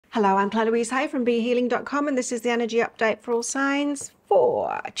Hello, I'm Claire Louise Hay from BeHealing.com, and this is the energy update for all signs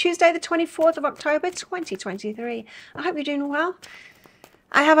for Tuesday the 24th of October 2023. I hope you're doing well.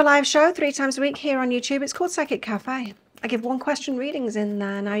 I have a live show 3 times a week here on YouTube. It's called Psychic Cafe. I give one question readings in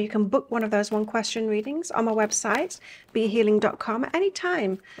there. Now you can book one of those one question readings on my website, BeHealing.com, at any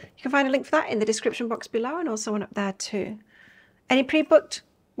time. You can find a link for that in the description box below and also one up there too. Any pre-booked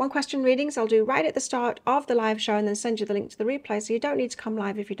one question readings I'll do right at the start of the live show and then send you the link to the replay, so you don't need to come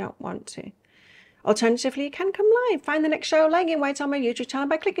live if you don't want to. Alternatively, you can come live. Find the next show laying in wait on my YouTube channel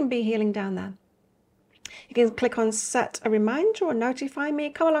by clicking Be Healing down there. You can click on set a reminder or notify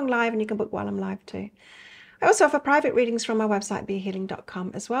me, come along live, and you can book while I'm live too. I also offer private readings from my website,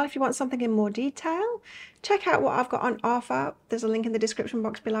 BeHealing.com as well. If you want something in more detail, check out what I've got on offer. There's a link in the description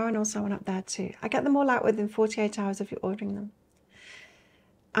box below and also one up there too. I get them all out within 48 hours if you're ordering them.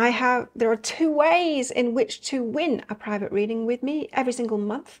 There are 2 ways in which to win a private reading with me every single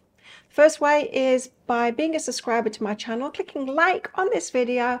month. First way is by being a subscriber to my channel, clicking like on this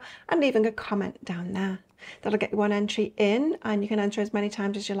video and leaving a comment down there. That'll get you one entry in, and you can enter as many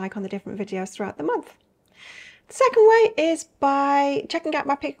times as you like on the different videos throughout the month. The second way is by checking out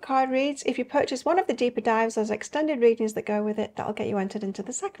my pick a card reads. If you purchase one of the deeper dives, those extended readings that go with it, that'll get you entered into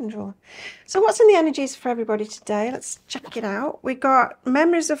the second draw. So what's in the energies for everybody today? Let's check it out. We got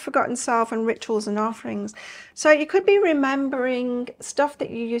memories of forgotten self and rituals and offerings. So you could be remembering stuff that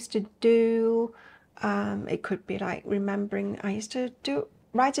you used to do. It could be like remembering, I used to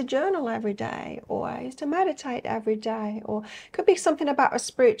write a journal every day, or I used to meditate every day, or it could be something about a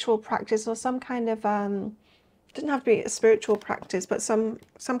spiritual practice or some kind of it doesn't have to be a spiritual practice, but some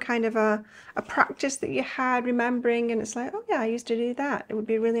kind of a practice that you had, remembering, and it's like, oh yeah, I used to do that. It would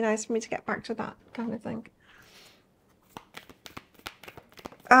be really nice for me to get back to that kind of thing.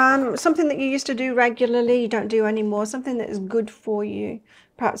 Something that you used to do regularly, you don't do anymore, something that is good for you,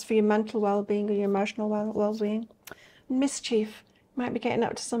 perhaps for your mental well-being or your emotional well-being. Mischief. You might be getting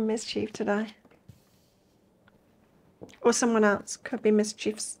up to some mischief today. Or someone else could be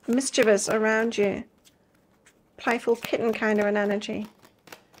mischievous around you. Playful kitten kind of an energy.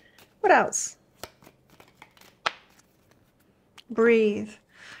 What else? Breathe.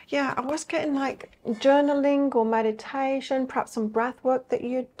 Yeah, I was getting like journaling or meditation, perhaps some breath work that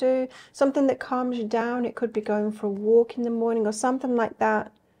you do, something that calms you down. It could be going for a walk in the morning or something like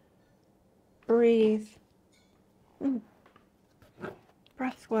that. Breathe.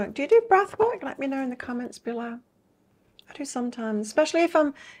 Breath work. Do you do breath work? Let me know in the comments below. I do sometimes, especially if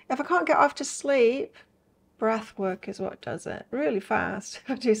I can't get off to sleep. Breath work is what does it really fast.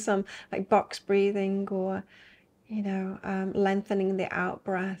 I do some like box breathing, or lengthening the out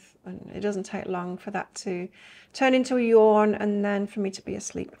breath, and it doesn't take long for that to turn into a yawn and then for me to be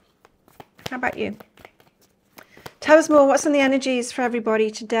asleep. How about you? Tell us more. What's in the energies for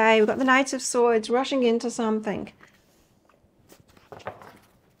everybody today? We've got the Knight of Swords rushing into something.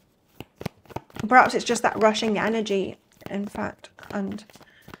 Perhaps it's just that rushing energy, in fact, and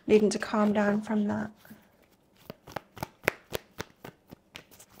needing to calm down from that.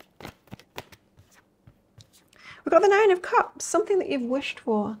 We've got the Nine of Cups, something that you've wished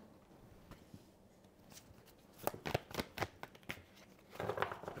for.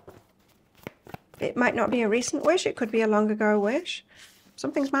 It might not be a recent wish, it could be a long ago wish.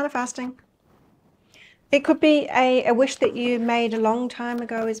 Something's manifesting. It could be a wish that you made a long time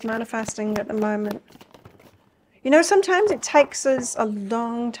ago is manifesting at the moment. You know, sometimes it takes us a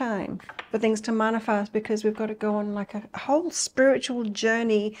long time for things to manifest, because we've got to go on like a whole spiritual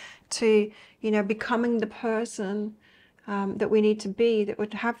journey to, becoming the person that we need to be, that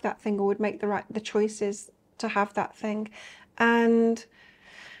would have that thing, or would make the choices to have that thing. And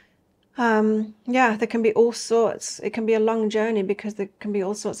yeah, there can be all sorts. It can be a long journey because there can be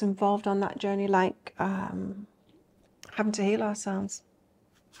all sorts involved on that journey, like having to heal ourselves.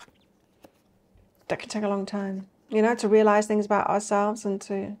 That can take a long time, to realize things about ourselves and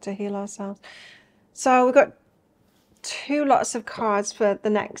to heal ourselves. So we've got 2 lots of cards for the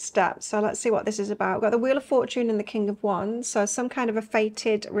next step. So let's see what this is about. We've got the Wheel of Fortune and the King of Wands. So some kind of a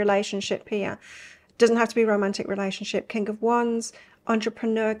fated relationship here. Doesn't have to be a romantic relationship. King of Wands,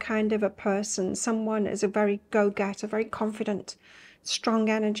 entrepreneur kind of a person. Someone is a very go-getter, very confident, strong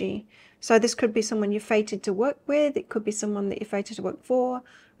energy. So this could be someone you're fated to work with. It could be someone that you're fated to work for.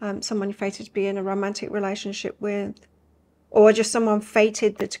 Someone you're fated to be in a romantic relationship with. Or just someone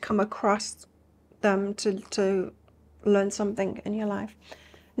fated to come across them to learn something in your life.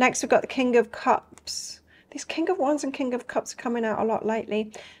 Next, we've got the King of Cups. These King of Wands and King of Cups are coming out a lot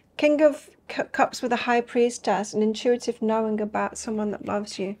lately. King of Cups with a High Priestess, an intuitive knowing about someone that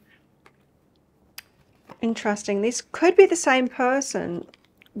loves you. Interesting. This could be the same person,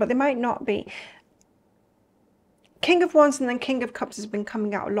 but they might not be. King of Wands and then King of Cups has been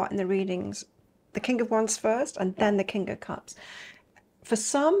coming out a lot in the readings. The King of Wands first and then the King of Cups. For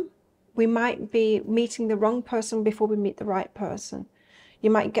some, we might be meeting the wrong person before we meet the right person. You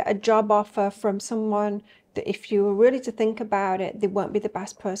might get a job offer from someone that if you were really to think about it, they won't be the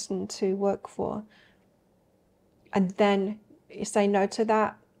best person to work for. And then you say no to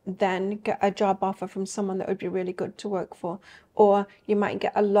that, then get a job offer from someone that would be really good to work for. Or you might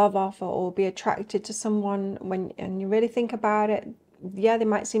get a love offer or be attracted to someone and you really think about it. Yeah, they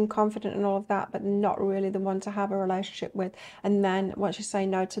might seem confident and all of that, but not really the one to have a relationship with. And then once you say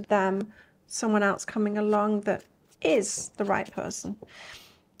no to them, someone else coming along that is the right person.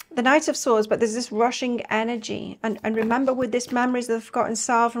 The Knight of Swords, but there's this rushing energy. And remember with this Memories of the Forgotten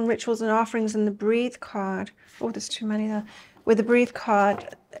Self and Rituals and Offerings and the Breathe card. Oh, there's too many there. With the Breathe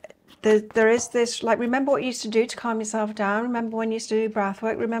card, there is this, like, remember what you used to do to calm yourself down. Remember when you used to do breath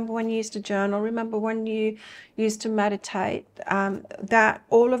work. Remember when you used to journal. Remember when you used to meditate. That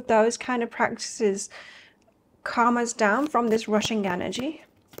all of those kind of practices calm us down from this rushing energy.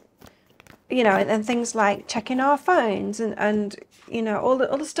 You know, and things like checking our phones and you know, all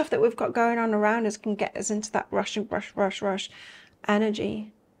the stuff that we've got going on around us can get us into that rush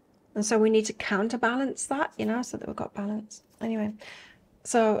energy. And so we need to counterbalance that, you know, so that we've got balance. Anyway,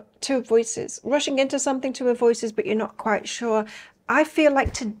 so Two of Voices. Rushing into something, Two of Voices, but you're not quite sure. I feel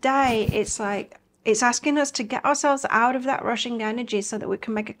like today it's like, it's asking us to get ourselves out of that rushing energy so that we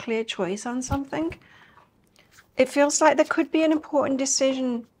can make a clear choice on something. It feels like there could be an important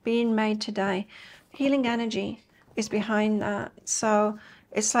decision being made today. Healing energy is behind that. So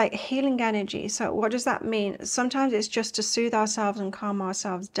it's like healing energy. So what does that mean? Sometimes it's just to soothe ourselves and calm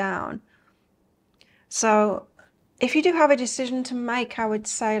ourselves down. So if you do have a decision to make, I would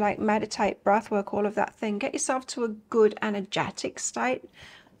say, like, meditate, breath work, all of that thing. Get yourself to a good energetic state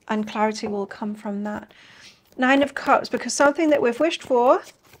and clarity will come from that. Nine of Cups, because something that we've wished for,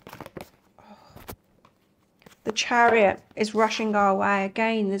 the Chariot, is rushing our way.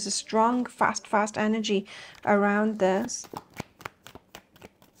 Again, there's a strong, fast energy around this.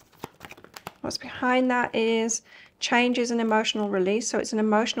 What's behind that is changes and emotional release. So it's an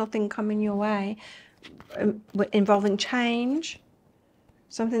emotional thing coming your way, involving change,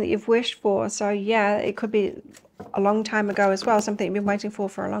 something that you've wished for. So yeah, it could be a long time ago as well, something you've been waiting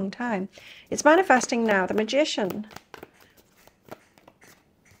for a long time. It's manifesting now. The Magician,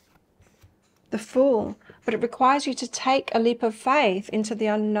 the Fool. But it requires you to take a leap of faith into the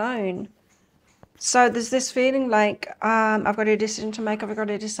unknown. So there's this feeling like, I've got a decision to make, I've got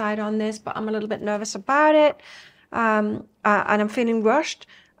to decide on this, but I'm a little bit nervous about it. And I'm feeling rushed.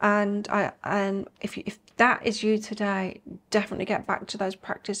 And if that is you today, definitely get back to those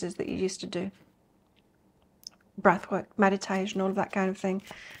practices that you used to do. Breath work, meditation, all of that kind of thing.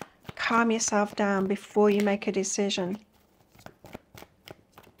 Calm yourself down before you make a decision.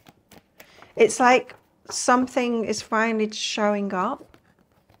 It's like something is finally showing up.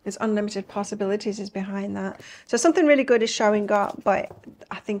 There's unlimited possibilities is behind that. So something really good is showing up, but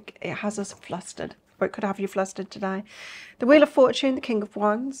I think it has us flustered, or it could have you flustered today. The Wheel of Fortune, the King of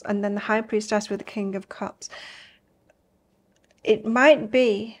Wands, and then the High Priestess with the King of Cups. It might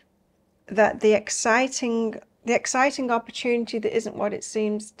be that the exciting opportunity that isn't what it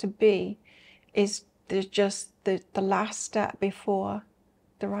seems to be is there's just the last step before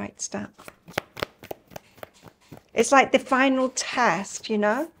the right step. It's like the final test, you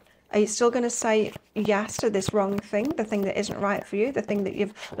know? Are you still going to say yes to this wrong thing, the thing that isn't right for you, the thing that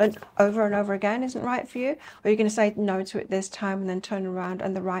you've learned over and over again isn't right for you? Or are you going to say no to it this time and then turn around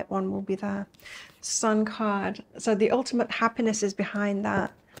and the right one will be there? Sun card. So the ultimate happiness is behind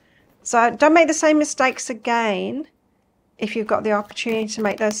that. So don't make the same mistakes again if you've got the opportunity to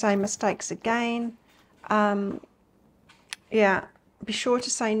make those same mistakes again. Yeah, be sure to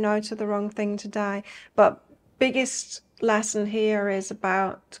say no to the wrong thing today. But biggest lesson here is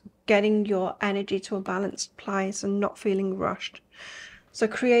about getting your energy to a balanced place and not feeling rushed. So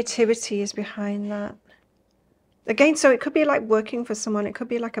creativity is behind that. Again, so it could be like working for someone. It could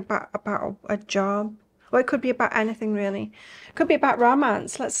be like about a job, or it could be about anything really. It could be about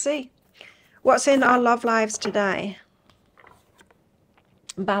romance. Let's see. What's in our love lives today?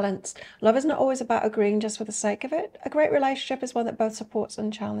 Balance. Love is not always about agreeing just for the sake of it. A great relationship is one that both supports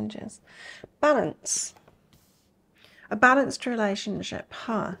and challenges. Balance. A balanced relationship,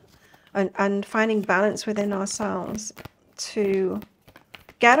 huh? And finding balance within ourselves to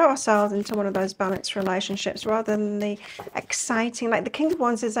get ourselves into one of those balanced relationships rather than the exciting, like the King of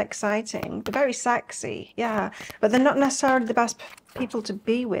Wands is exciting. They're very sexy, yeah, but they're not necessarily the best people to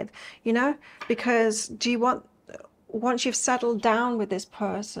be with, you know? Because do you want, once you've settled down with this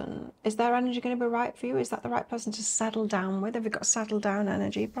person, is their energy going to be right for you? Is that the right person to settle down with? Have you got settled down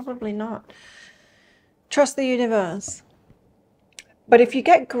energy? Probably not. Trust the universe. But if you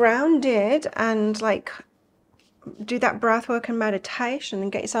get grounded and like do that breath work and meditation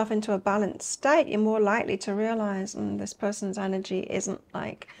and get yourself into a balanced state, you're more likely to realize this person's energy isn't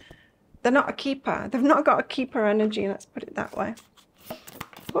like, they're not a keeper. They've not got a keeper energy, let's put it that way.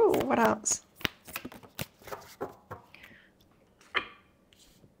 Oh, what else?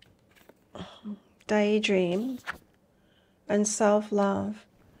 Daydream and self-love.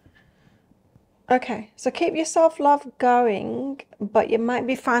 Okay, so keep your self-love going, but you might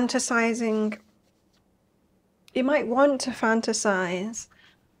be fantasizing. You might want to fantasize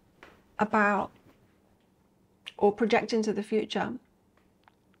about or project into the future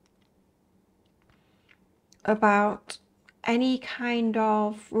about any kind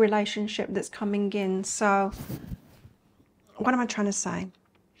of relationship that's coming in. So what am I trying to say?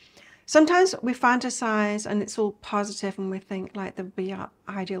 Sometimes we fantasize and it's all positive and we think like they'll be our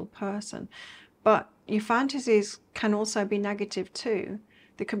ideal person. But your fantasies can also be negative too.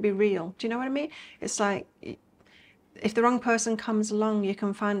 They could be real. Do you know what I mean? It's like if the wrong person comes along, you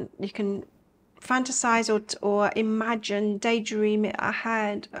can fantasize or imagine, daydream it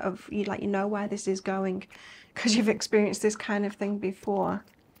ahead of you, like you know where this is going because you've experienced this kind of thing before.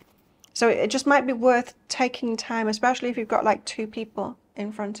 So it just might be worth taking time, especially if you've got like two people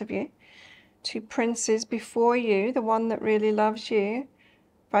in front of you, two princes before you, the one that really loves you.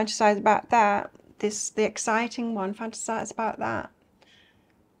 Fantasize about that. The exciting one, fantasize about that.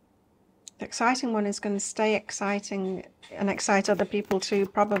 The exciting one is going to stay exciting and excite other people too,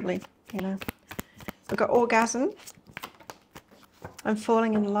 probably, you know. We've got orgasm and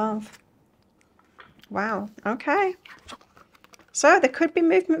falling in love. Wow, okay. So there could be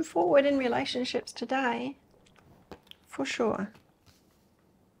movement forward in relationships today, for sure.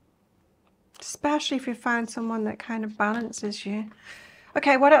 Especially if you find someone that kind of balances you.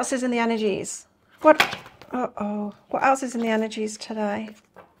 Okay, what else is in the energies? What else is in the energies today?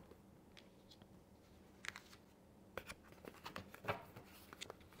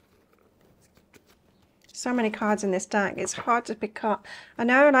 So many cards in this deck. It's hard to pick up. I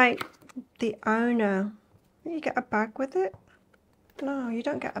know, like, the owner. You get a bag with it? No, you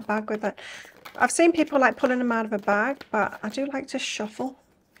don't get a bag with it. I've seen people like pulling them out of a bag, but I do like to shuffle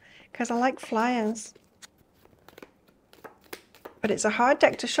because I like flyers. But it's a hard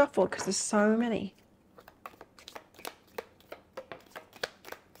deck to shuffle because there's so many.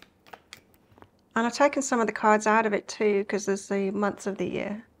 And I've taken some of the cards out of it too because there's the months of the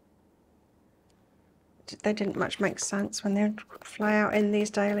year. They didn't much make sense when they fly out in these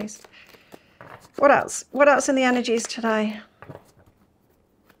dailies. What else? What else in the energies today?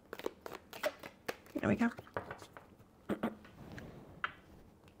 There we go.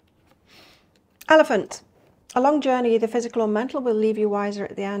 Elephant. A long journey, either physical or mental, will leave you wiser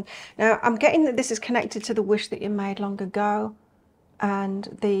at the end. Now, I'm getting that this is connected to the wish that you made long ago,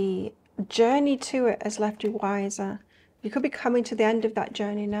 and the journey to it has left you wiser. You could be coming to the end of that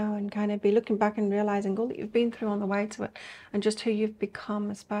journey now and kind of be looking back and realizing all that you've been through on the way to it and just who you've become,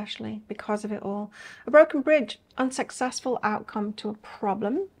 especially because of it all. A broken bridge, unsuccessful outcome to a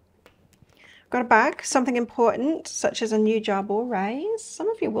problem. Got a bag, something important, such as a new job or raise. Some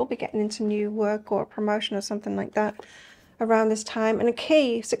of you will be getting into new work or promotion or something like that around this time. And a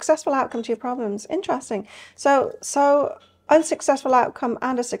key, successful outcome to your problems. Interesting. So unsuccessful outcome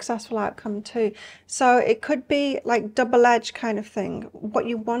and a successful outcome too. So it could be like double-edged kind of thing. What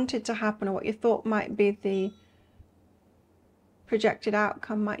you wanted to happen or what you thought might be the projected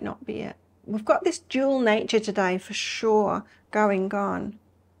outcome might not be it. We've got this dual nature today for sure going on.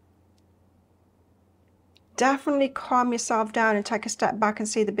 Definitely calm yourself down and take a step back and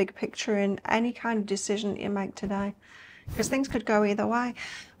see the big picture in any kind of decision that you make today, because things could go either way.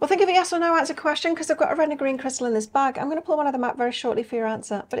 Well, think of a yes or no answer question, because I've got a red and a green crystal in this bag. I'm going to pull one of them out very shortly for your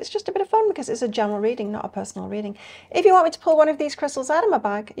answer, but it's just a bit of fun because it's a general reading, not a personal reading. If you want me to pull one of these crystals out of my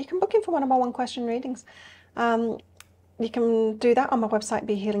bag, you can book in for one of my one-question readings. You can do that on my website,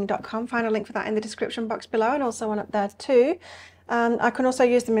 behealing.com. Find a link for that in the description box below, and also one up there too. I can also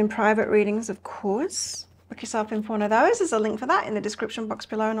use them in private readings, of course. Book yourself in for one of those. There's a link for that in the description box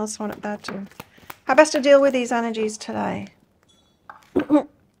below, and also one up there too. How best to deal with these energies today? The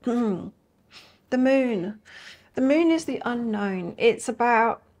moon. The moon is the unknown. It's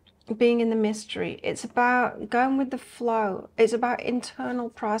about being in the mystery. It's about going with the flow. It's about internal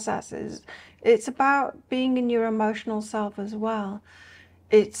processes. It's about being in your emotional self as well.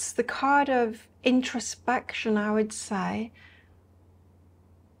 It's the card of introspection, I would say.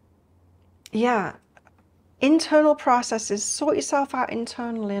 Yeah. internal processes. Sort yourself out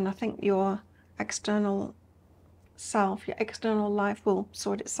internally, and I think your external self, your external life will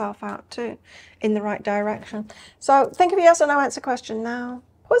sort itself out too in the right direction. So think of a yes or no answer question now.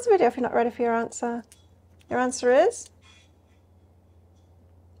 Pause the video if you're not ready for your answer. Your answer is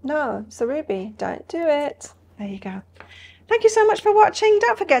no. It's the ruby. Don't do it. There you go. Thank you so much for watching.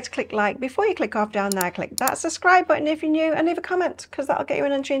 Don't forget to click like. Before you click off down there, click that subscribe button if you're new, and leave a comment, because that'll get you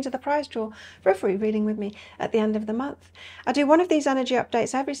an entry into the prize draw for a free reading with me at the end of the month. I do one of these energy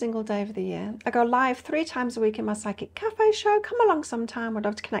updates every single day of the year. I go live 3 times a week in my Psychic Cafe show. Come along sometime. I'd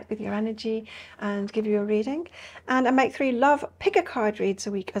love to connect with your energy and give you a reading. And I make 3 love pick a card reads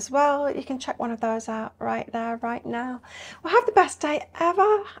a week as well. You can check one of those out right there, right now. Well, have the best day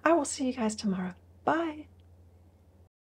ever. I will see you guys tomorrow. Bye.